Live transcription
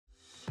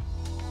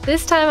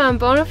This time on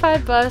Bona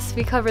Fide Bus,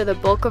 we cover the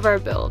bulk of our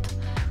build.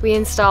 We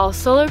install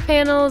solar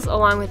panels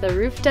along with a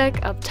roof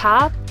deck up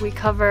top. We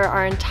cover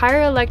our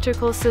entire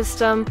electrical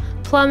system,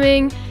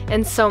 plumbing,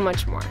 and so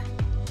much more.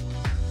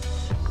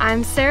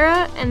 I'm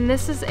Sarah, and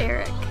this is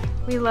Eric.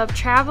 We love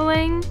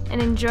traveling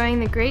and enjoying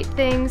the great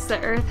things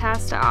that Earth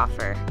has to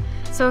offer.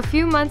 So a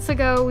few months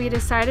ago, we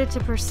decided to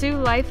pursue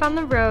life on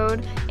the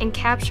road and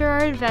capture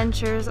our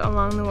adventures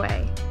along the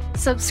way.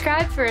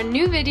 Subscribe for a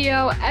new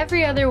video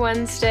every other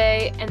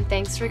Wednesday, and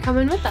thanks for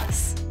coming with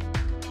us.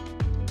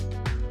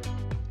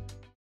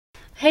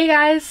 Hey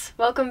guys,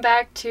 welcome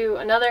back to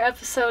another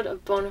episode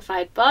of Bona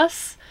Fide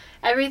Bus.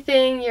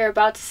 Everything you're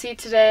about to see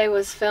today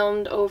was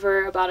filmed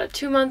over about a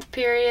 2-month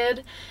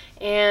period,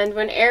 and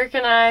when Eric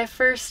and I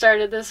first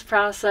started this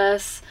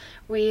process,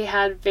 we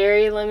had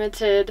very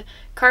limited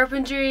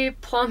carpentry,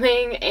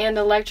 plumbing, and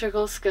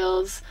electrical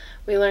skills.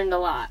 We learned a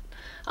lot.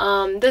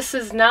 This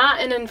is not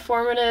an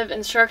informative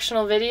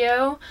instructional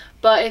video,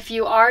 but if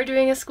you are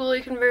doing a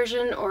Skoolie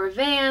conversion or a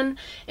van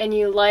and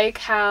you like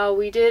how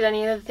we did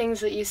any of the things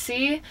that you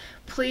see,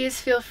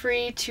 please feel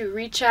free to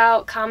reach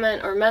out,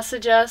 comment, or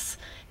message us,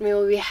 and we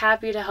will be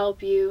happy to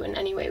help you in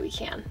any way we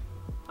can.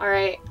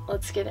 Alright,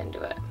 let's get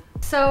into it.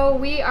 So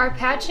we are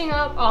patching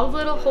up all the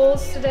little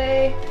holes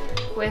today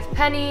with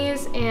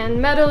pennies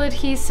and metal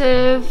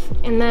adhesive,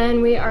 and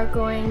then we are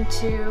going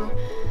to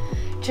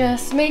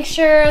just make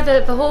sure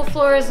that the whole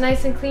floor is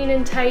nice and clean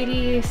and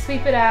tidy,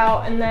 sweep it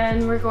out, and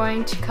then we're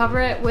going to cover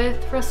it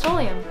with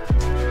Rust-Oleum.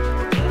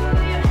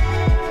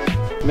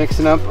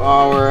 Mixing up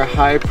our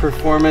high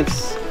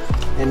performance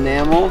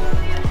enamel.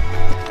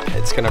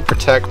 It's gonna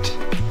protect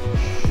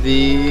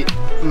the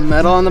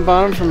metal on the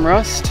bottom from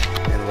rust.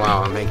 And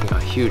wow, I'm making a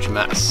huge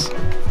mess.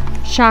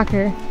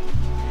 Shocker.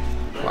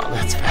 Wow,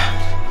 that's bad.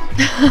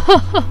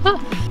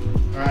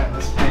 Alright,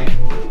 let's paint.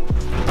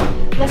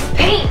 Let's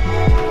paint!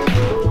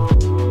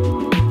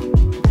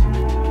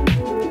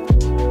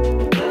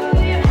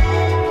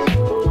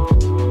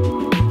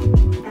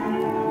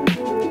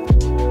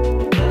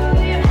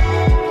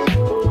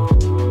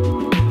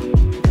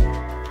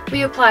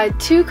 We applied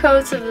 2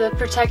 coats of the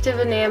protective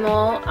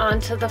enamel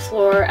onto the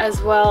floor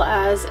as well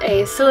as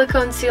a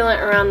silicone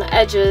sealant around the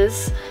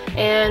edges,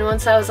 and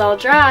once that was all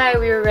dry,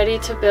 we were ready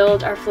to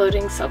build our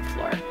floating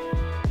subfloor.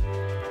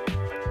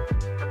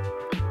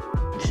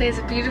 Today's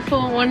a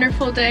beautiful,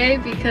 wonderful day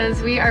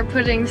because we are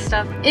putting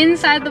stuff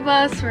inside the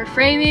bus. We're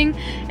framing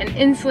and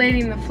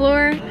insulating the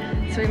floor.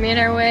 So we made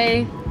our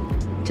way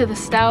to the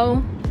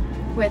stow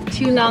with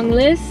 2 long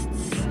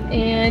lists,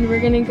 and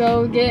we're gonna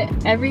go get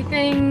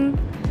everything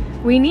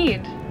we need,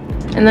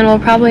 and then we'll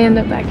probably end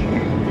up back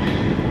here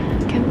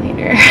again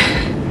later.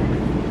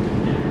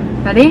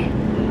 Ready?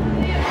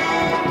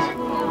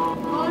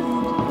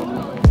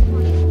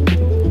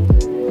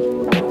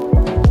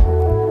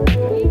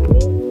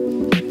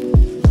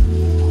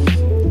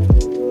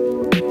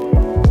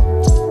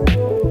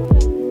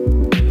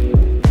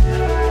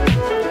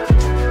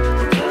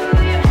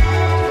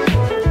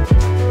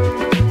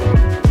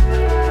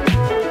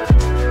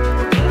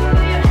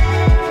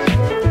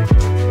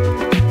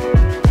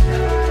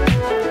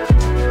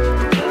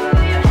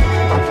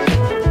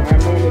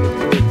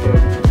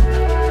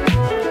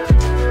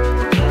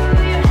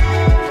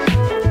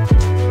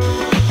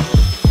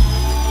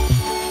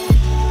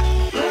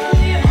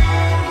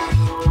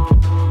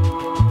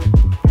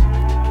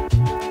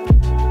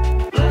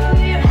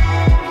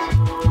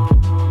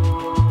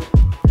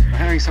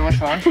 So much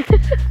fun.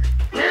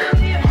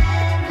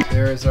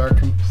 There is our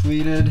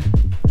completed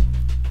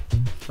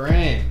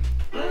frame.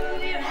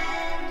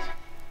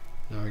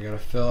 Now we gotta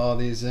fill all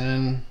these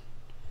in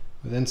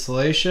with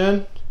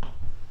insulation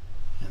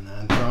and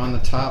then throw on the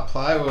top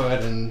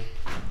plywood, and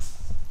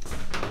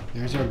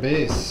there's our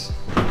base.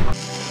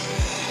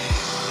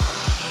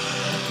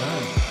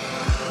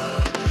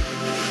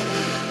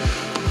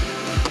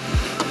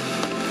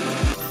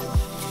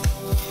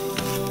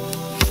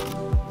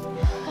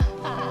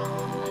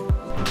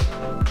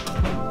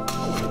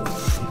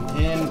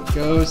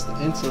 Goes the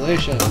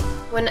insulation.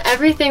 When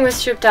everything was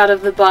stripped out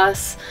of the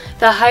bus,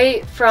 the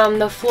height from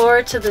the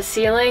floor to the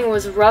ceiling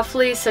was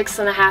roughly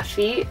 6.5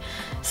 feet.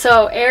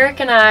 So Eric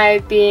and I,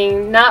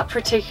 being not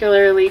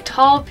particularly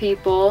tall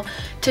people,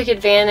 took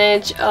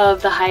advantage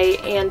of the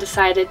height and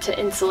decided to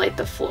insulate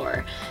the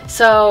floor.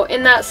 So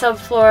in that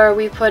subfloor,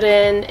 we put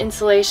in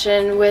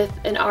insulation with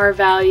an R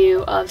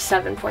value of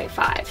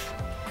 7.5.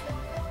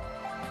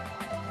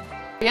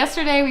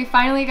 Yesterday we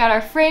finally got our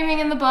framing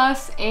in the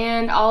bus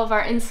and all of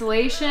our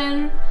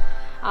insulation.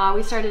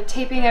 We started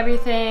taping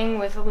everything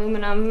with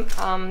aluminum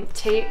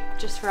tape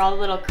just for all the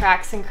little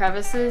cracks and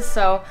crevices.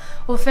 So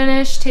we'll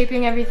finish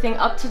taping everything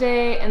up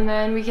today, and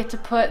then we get to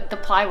put the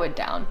plywood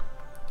down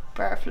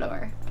for our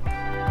floor.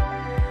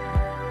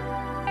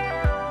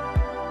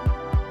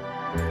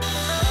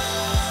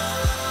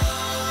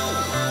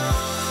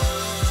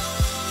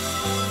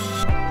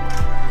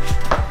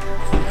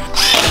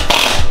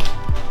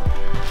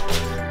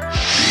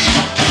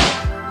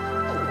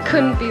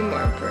 Couldn't be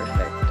more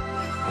perfect.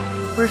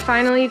 We're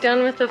finally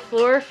done with the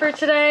floor for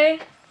today.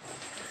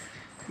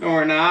 No,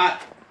 we're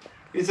not.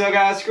 You still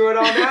gotta screw it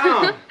all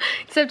down.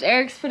 Except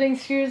Eric's putting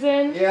screws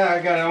in. Yeah,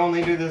 I gotta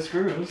only do the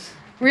screws.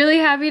 Really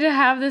happy to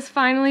have this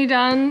finally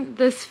done.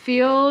 This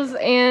feels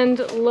and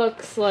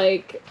looks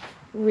like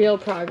real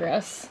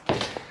progress.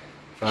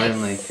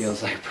 Finally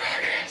feels like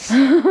progress.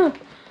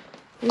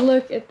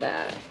 Look at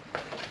that.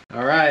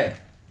 All right,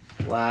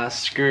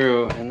 last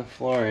screw in the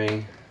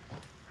flooring.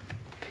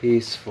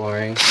 Piece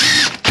flooring.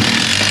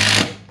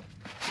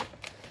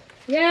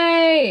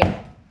 Yay!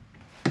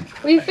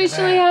 We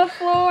officially have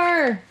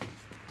floor.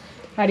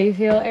 How do you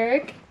feel,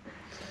 Eric?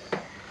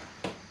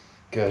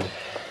 Good.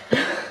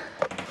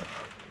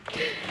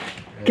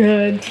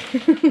 Good.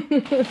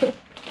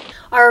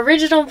 Our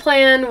original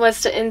plan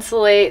was to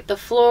insulate the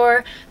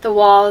floor, the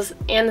walls,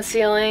 and the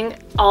ceiling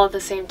all at the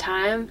same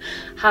time.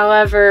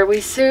 However, we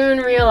soon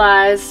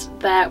realized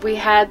that we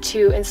had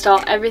to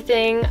install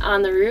everything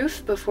on the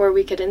roof before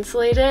we could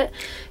insulate it.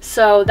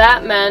 So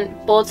that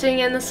meant bolting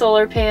in the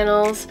solar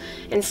panels,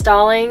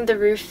 installing the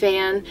roof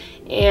fan,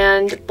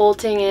 and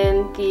bolting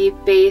in the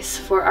base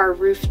for our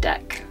roof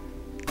deck.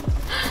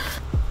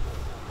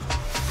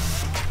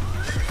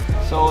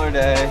 Solar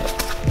day.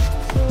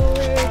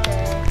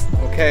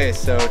 Okay,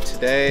 so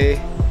today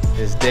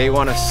is day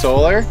 1 of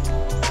solar.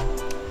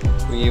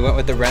 We went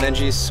with the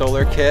Renogy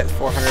solar kit,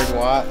 400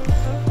 watt,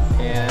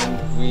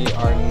 and we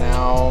are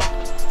now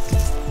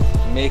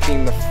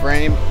making the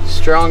frame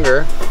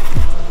stronger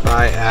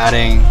by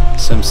adding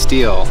some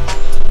steel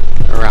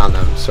around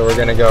them. So we're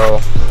gonna go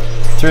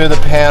through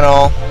the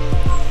panel,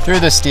 through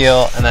the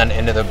steel, and then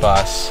into the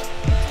bus.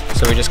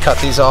 So we just cut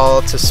these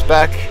all to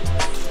spec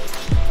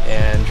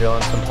and drill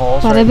in some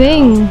holes. Bada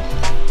bing.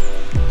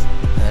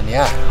 And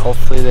yeah,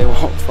 hopefully they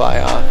won't fly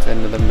off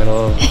into the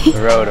middle of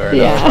the road or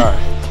another car.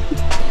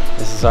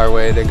 This is our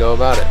way to go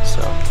about it,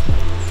 so.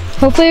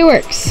 Hopefully it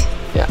works.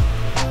 Yeah.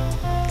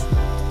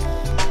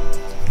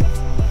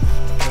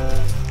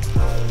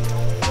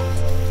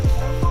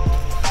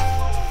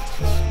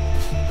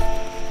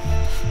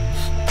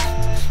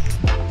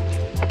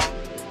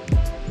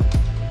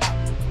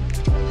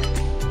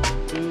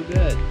 Too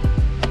good.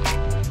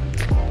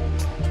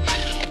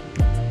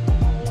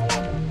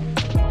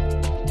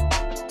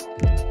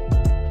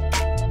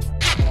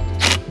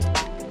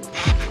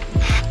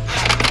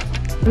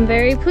 I'm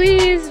very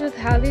pleased with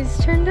how these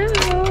turned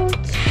out.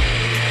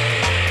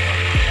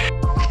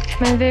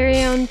 My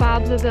very own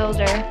Bob the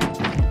Builder.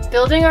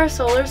 Building our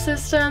solar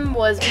system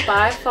was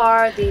by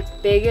far the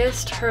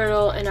biggest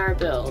hurdle in our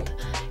build.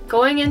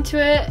 Going into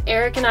it,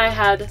 Eric and I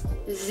had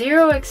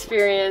zero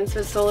experience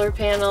with solar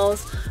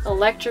panels,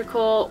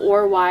 electrical,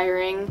 or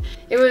wiring.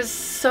 It was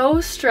so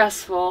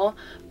stressful,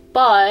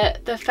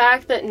 but the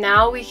fact that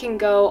now we can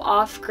go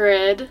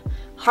off-grid,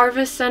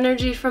 harvest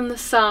energy from the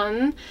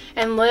sun,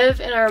 and live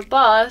in our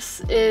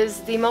bus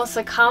is the most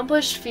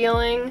accomplished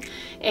feeling,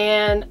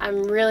 and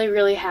I'm really,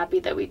 really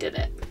happy that we did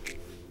it.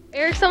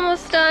 Eric's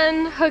almost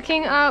done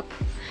hooking up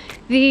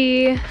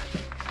the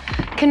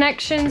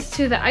connections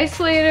to the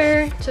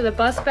isolator, to the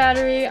bus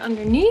battery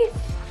underneath.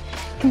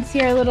 You can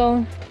see our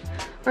little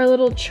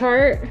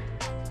chart.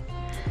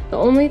 The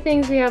only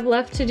things we have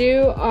left to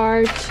do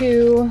are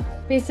to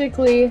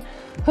basically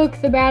hook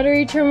the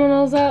battery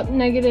terminals up,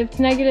 negative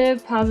to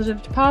negative,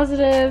 positive to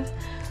positive,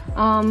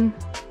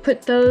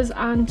 put those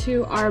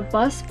onto our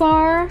bus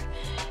bar,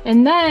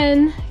 and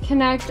then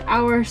connect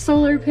our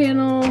solar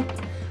panel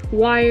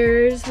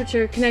wires, which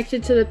are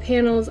connected to the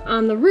panels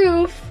on the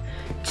roof,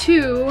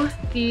 to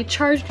the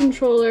charge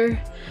controller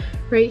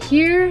right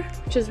here,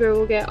 which is where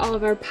we'll get all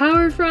of our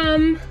power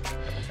from,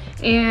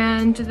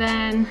 and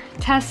then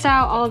test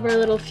out all of our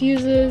little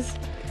fuses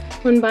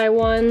one by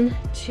one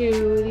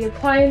to the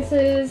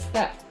appliances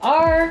that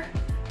are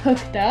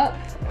hooked up.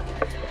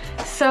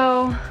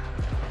 So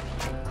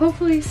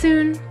hopefully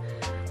soon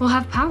we'll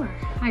have power.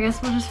 I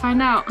guess we'll just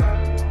find out.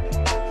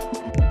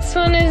 This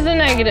one is the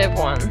negative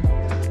one.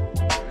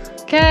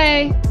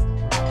 Okay.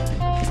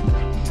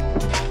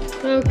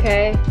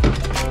 Okay.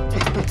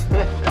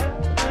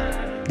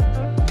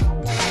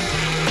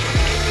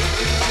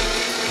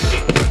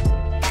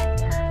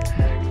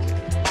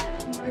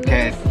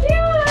 Okay.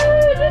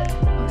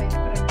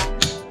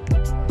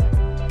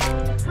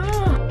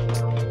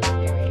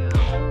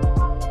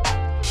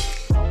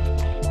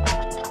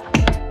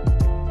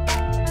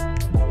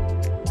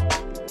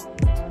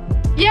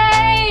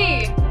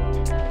 Yay!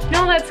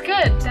 No, that's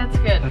good. That's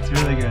good. That's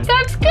really good.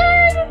 That's good!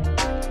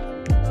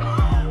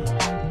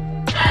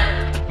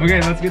 Okay,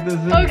 let's get this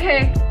in.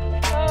 Okay.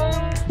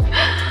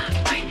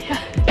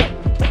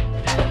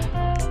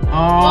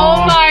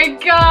 Oh my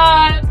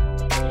god!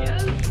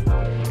 Yes.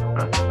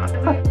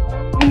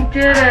 We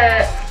did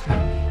it.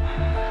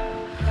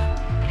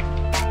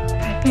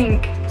 I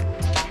think.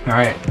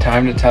 Alright,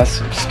 time to test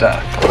some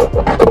stuff.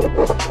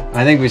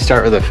 I think we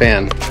start with a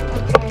fan.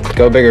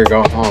 Go big or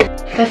go home.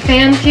 The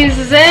fan fuse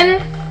is in.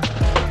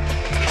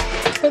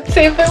 Let's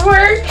see if it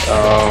works.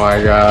 Oh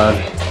my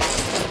god.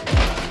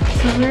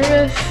 So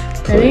nervous.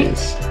 Ready?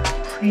 Please.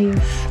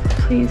 Please.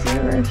 Please,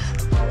 universe.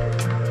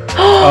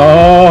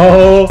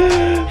 Oh!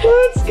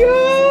 Let's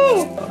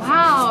go!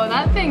 Wow,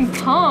 that thing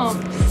getting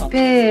pumped.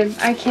 Babe,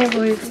 I can't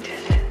believe we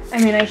did it.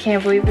 I mean, I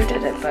can't believe we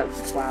did it, but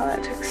wow,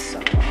 that took so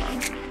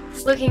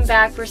long. Looking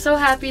back, we're so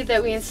happy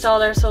that we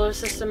installed our solar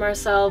system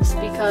ourselves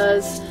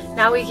because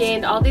now we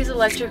gained all these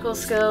electrical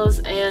skills,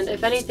 and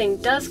if anything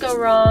does go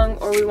wrong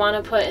or we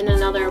want to put in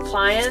another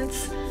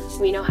appliance,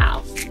 we know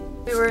how.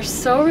 We were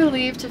so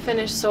relieved to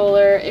finish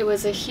solar. It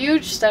was a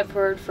huge step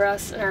forward for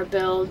us in our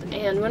build,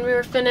 and when we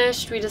were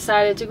finished, we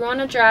decided to go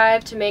on a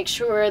drive to make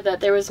sure that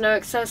there was no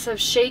excessive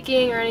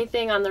shaking or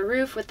anything on the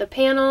roof with the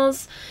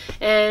panels,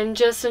 and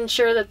just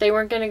ensure that they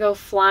weren't going to go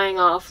flying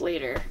off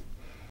later.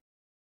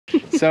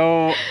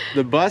 So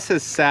the bus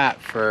has sat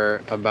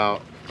for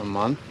about a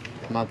month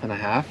and a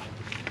half,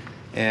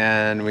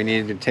 and we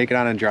needed to take it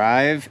on a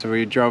drive. So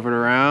we drove it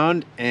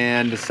around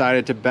and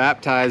decided to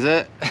baptize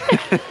it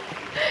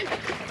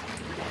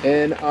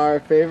in our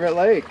favorite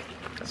lake.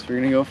 So we're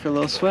gonna go for a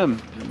little swim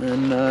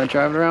and then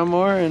drive it around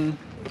more, and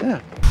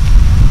yeah.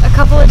 A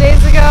couple of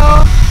days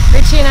ago,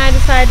 Richie and I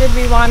decided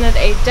we wanted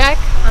a deck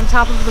on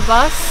top of the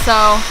bus,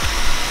 so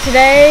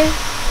today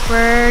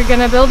we're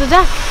gonna build a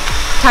deck.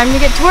 Time to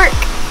get to work.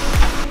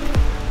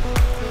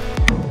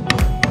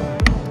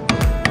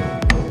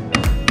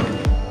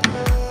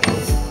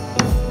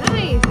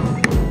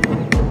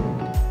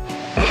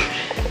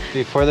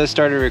 Before this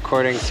started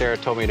recording, Sarah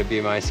told me to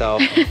be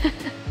myself.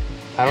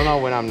 I don't know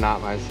when I'm not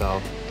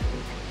myself.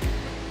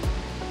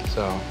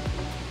 So,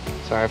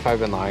 sorry if I've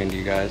been lying to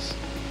you guys.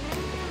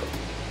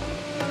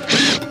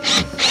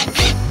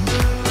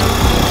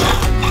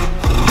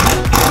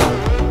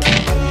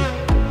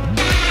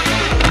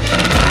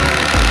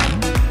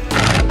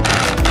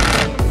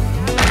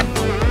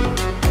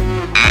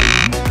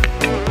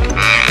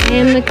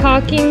 And the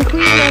caulking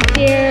queen up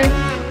here.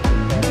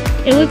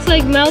 It looks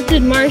like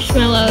melted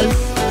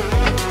marshmallows.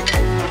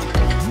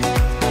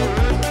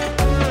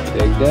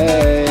 Big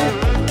day.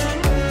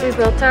 We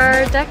built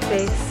our deck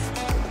base.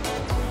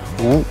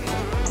 Yep.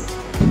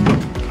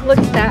 Look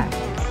at that.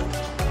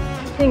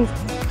 Thing's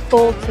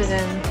bolted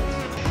in.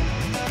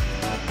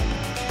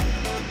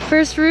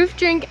 First roof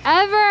drink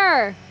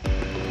ever!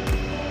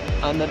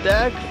 On the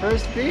deck,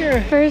 first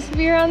beer. First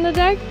beer on the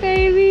deck,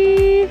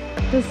 baby!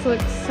 This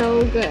looks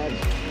so good.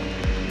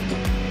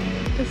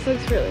 This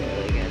looks really,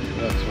 really good.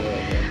 Looks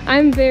really good.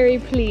 I'm very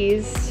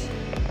pleased.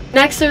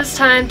 Next, it was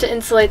time to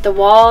insulate the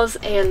walls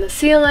and the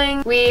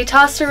ceiling. We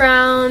tossed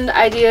around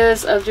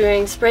ideas of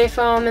doing spray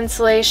foam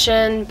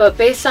insulation, but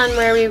based on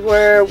where we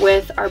were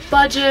with our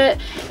budget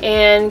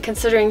and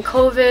considering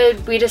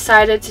COVID, we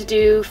decided to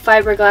do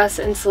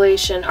fiberglass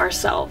insulation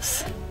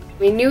ourselves.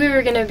 We knew we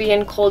were going to be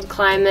in cold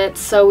climates,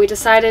 so we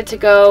decided to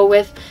go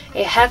with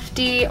a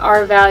hefty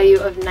R value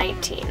of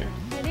 19.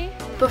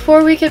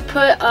 Before we could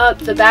put up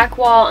the back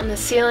wall and the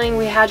ceiling,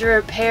 we had to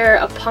repair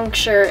a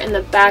puncture in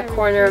the back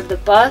corner of the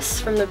bus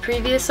from the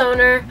previous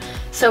owner.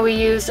 So we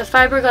used a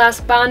fiberglass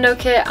Bondo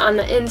kit on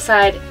the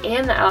inside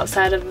and the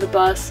outside of the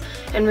bus,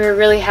 and we were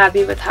really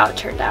happy with how it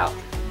turned out.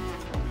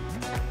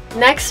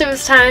 Next, it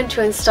was time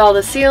to install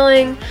the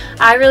ceiling.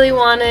 I really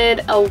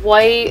wanted a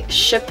white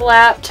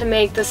shiplap to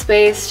make the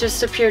space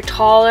just appear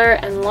taller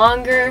and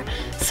longer.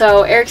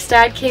 So Eric's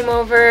dad came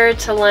over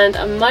to lend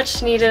a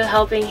much needed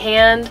helping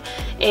hand,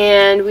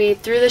 and we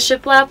threw the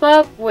shiplap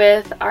up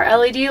with our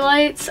LED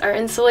lights, our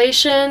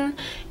insulation,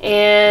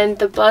 and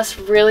the bus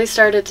really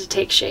started to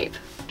take shape.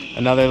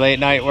 Another late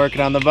night working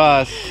on the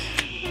bus.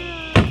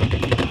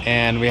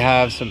 And we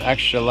have some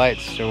extra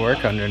lights to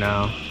work under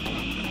now.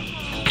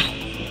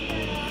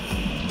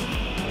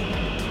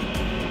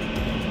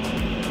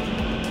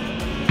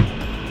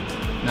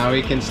 Now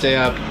we can stay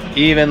up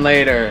even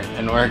later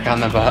and work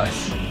on the bus.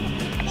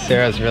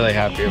 Sarah's really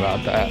happy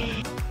about that.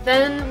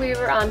 Then we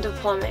were on to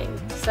plumbing.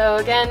 So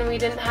again, we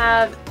didn't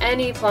have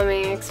any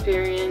plumbing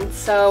experience,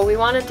 so we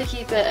wanted to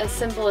keep it as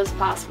simple as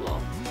possible.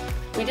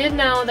 We did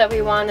know that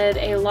we wanted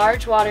a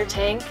large water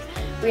tank.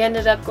 We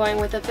ended up going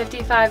with a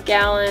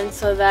 55-gallon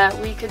so that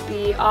we could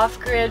be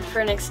off-grid for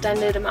an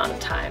extended amount of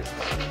time.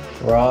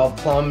 We're all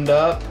plumbed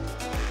up.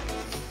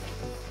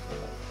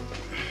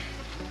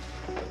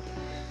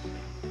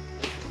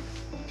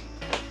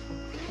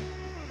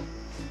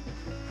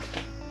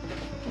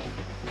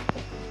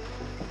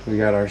 We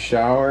got our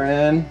shower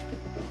in,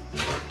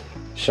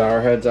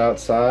 shower heads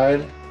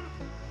outside,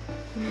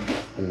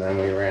 and then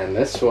we ran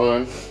this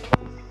one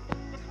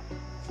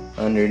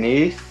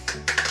underneath.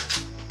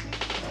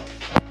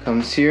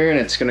 Comes here, and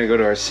it's gonna go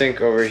to our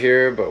sink over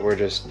here, but we're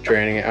just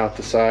draining it out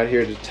the side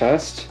here to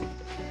test.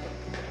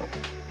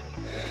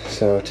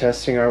 So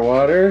testing our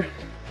water.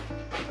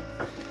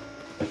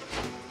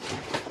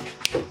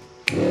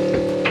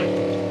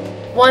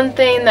 One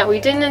thing that we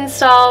didn't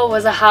install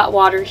was a hot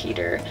water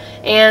heater,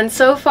 and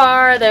so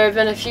far there have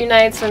been a few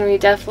nights when we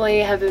definitely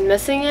have been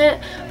missing it,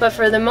 but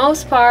for the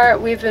most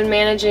part we've been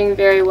managing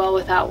very well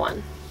without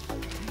one.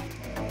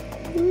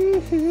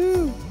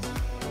 Woohoo!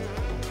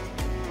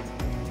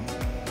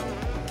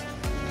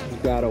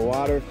 We've got a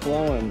water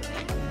flowing.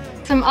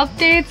 Some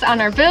updates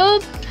on our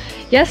build.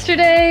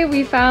 Yesterday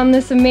we found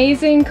this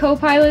amazing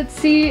co-pilot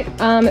seat.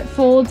 It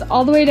folds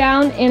all the way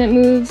down and it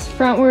moves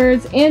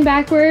frontwards and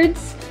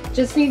backwards.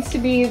 just needs to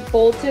be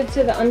bolted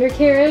to the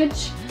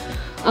undercarriage.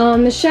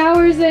 The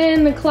shower's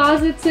in, the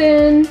closet's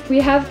in, we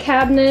have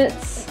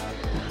cabinets.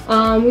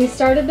 We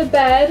started the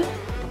bed.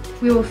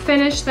 We will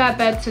finish that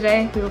bed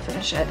today. We will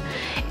finish it.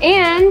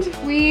 And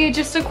we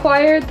just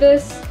acquired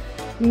this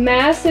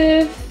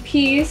massive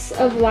piece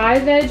of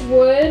live edge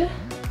wood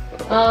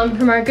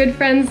from our good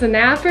friends the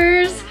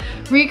Nappers.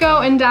 Rico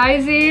and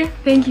Daisy,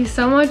 thank you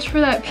so much for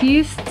that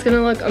piece. It's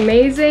gonna look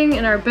amazing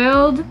in our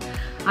build.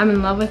 I'm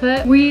in love with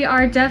it. We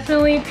are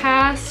definitely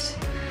past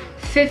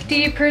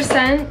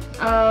 50%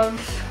 of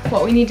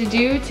what we need to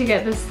do to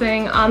get this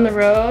thing on the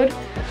road.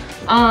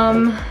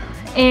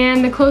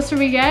 And the closer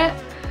we get,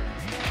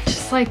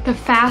 just like the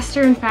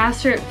faster and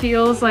faster it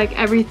feels like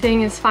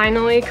everything is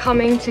finally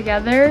coming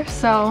together.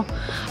 So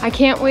I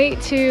can't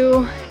wait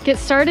to get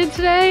started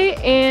today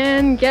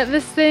and get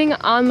this thing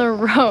on the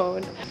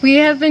road. We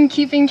have been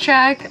keeping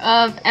track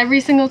of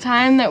every single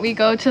time that we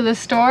go to the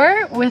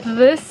store with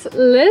this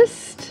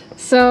list.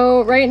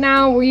 So right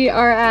now we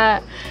are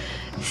at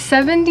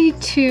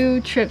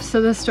 72 trips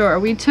to the store.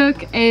 We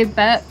took a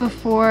bet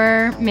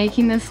before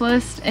making this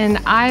list, and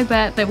I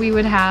bet that we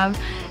would have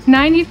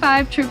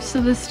 95 trips to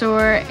the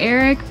store.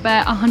 Eric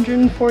bet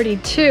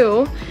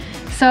 142.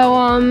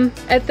 So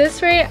at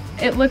this rate,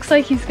 it looks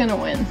like he's gonna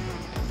win.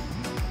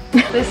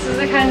 This is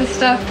the kind of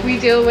stuff we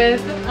deal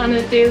with on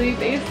a daily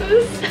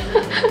basis.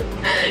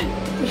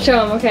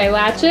 Show him. Okay,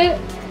 latch it.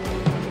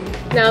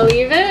 Now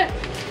leave it.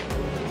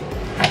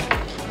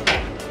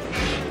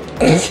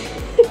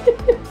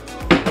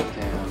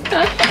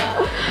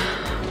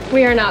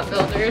 We are not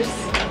builders.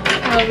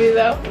 Are we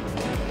though?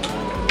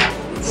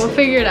 We'll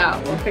figure it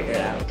out. We'll figure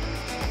it out.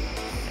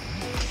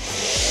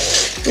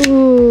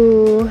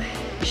 Ooh,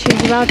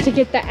 she's about to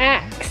get the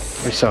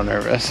axe. We're so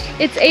nervous.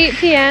 It's 8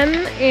 p.m.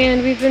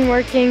 and we've been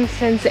working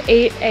since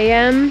 8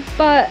 a.m.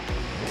 but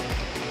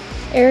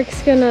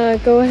Eric's gonna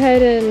go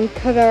ahead and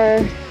cut our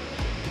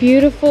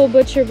beautiful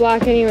butcher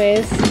block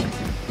anyways.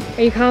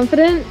 Are you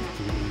confident?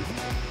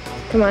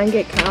 Come on,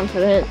 get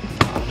confident.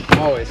 I'm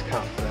always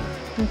confident.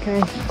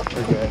 Okay.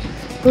 We're good.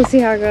 We'll see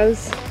how it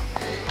goes.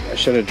 I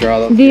should have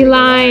drawn the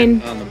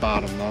line on the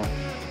bottom though,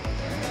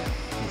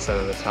 instead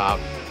of the top.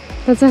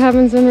 That's what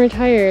happens when we're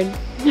tired.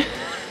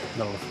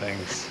 Little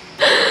things.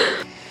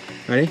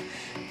 Ready?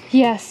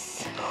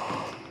 Yes.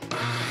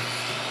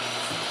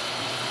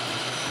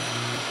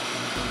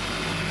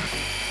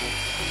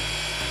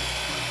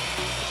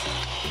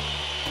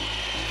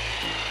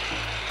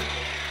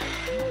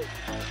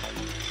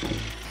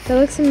 That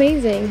looks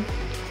amazing.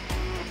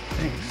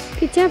 Thanks.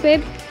 Good job,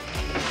 babe.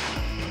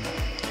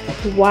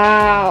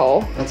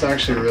 Wow. That's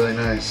actually really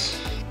nice.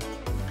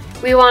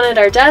 We wanted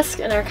our desk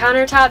and our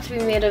countertop to be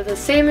made of the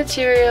same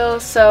material,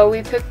 so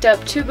we picked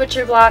up 2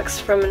 butcher blocks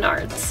from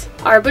Menards.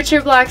 Our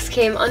butcher blocks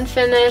came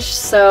unfinished,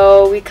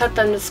 so we cut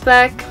them to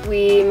spec.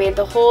 We made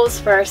the holes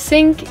for our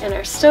sink and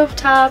our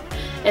stovetop,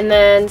 and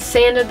then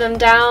sanded them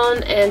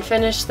down and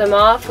finished them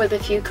off with a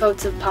few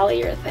coats of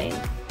polyurethane.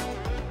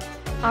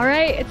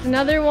 Alright, it's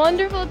another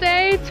wonderful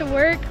day to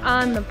work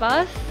on the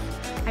bus.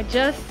 I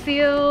just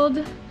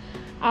sealed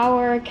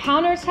our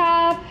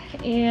countertop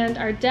and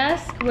our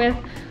desk with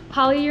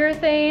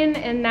polyurethane,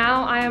 and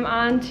now I am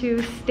on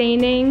to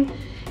staining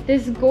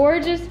this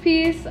gorgeous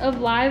piece of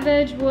live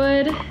edge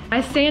wood.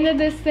 I sanded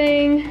this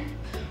thing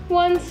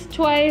once,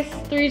 twice,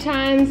 3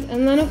 times,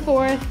 and then a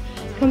 4th,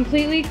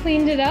 completely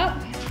cleaned it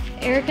up.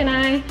 Eric and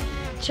I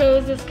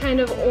chose this kind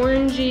of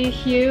orangey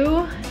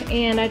hue,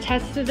 and I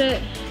tested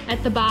it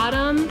at the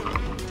bottom.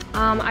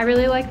 I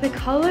really like the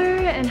color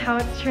and how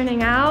it's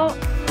turning out.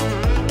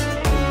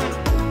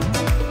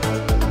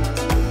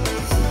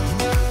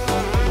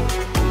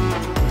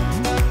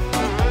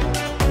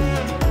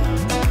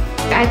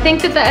 I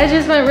think that the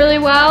edges went really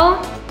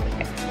well,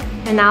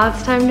 and now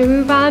it's time to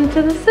move on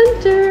to the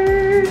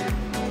center.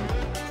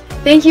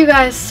 Thank you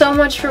guys so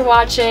much for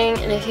watching,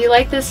 and if you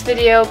like this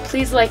video,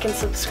 please like and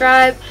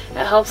subscribe.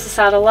 It helps us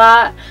out a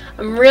lot.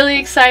 I'm really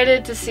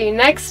excited to see you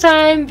next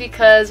time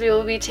because we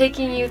will be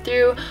taking you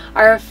through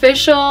our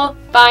official,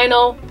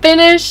 final,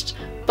 finished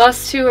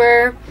bus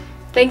tour.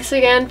 Thanks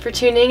again for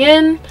tuning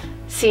in.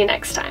 See you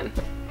next time.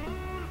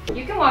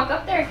 You can walk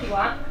up there if you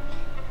want.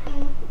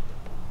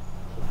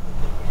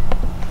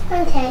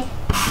 Okay.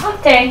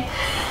 Okay.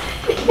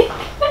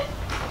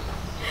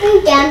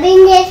 I'm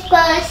jumping this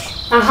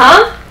bus.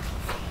 Uh-huh.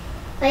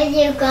 Where are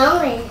you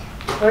going?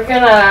 We're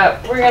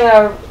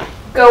gonna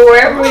go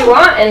wherever we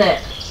want in it.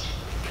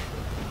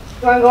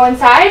 You wanna go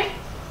inside?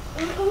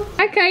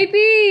 Hi,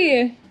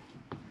 Kaipi.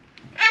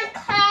 I'm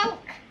Conk.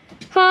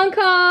 Honk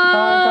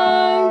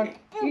honk.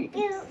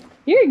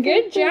 You're a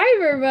good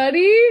driver,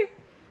 buddy.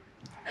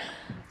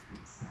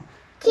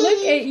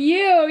 Look at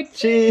you.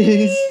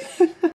 Cheese.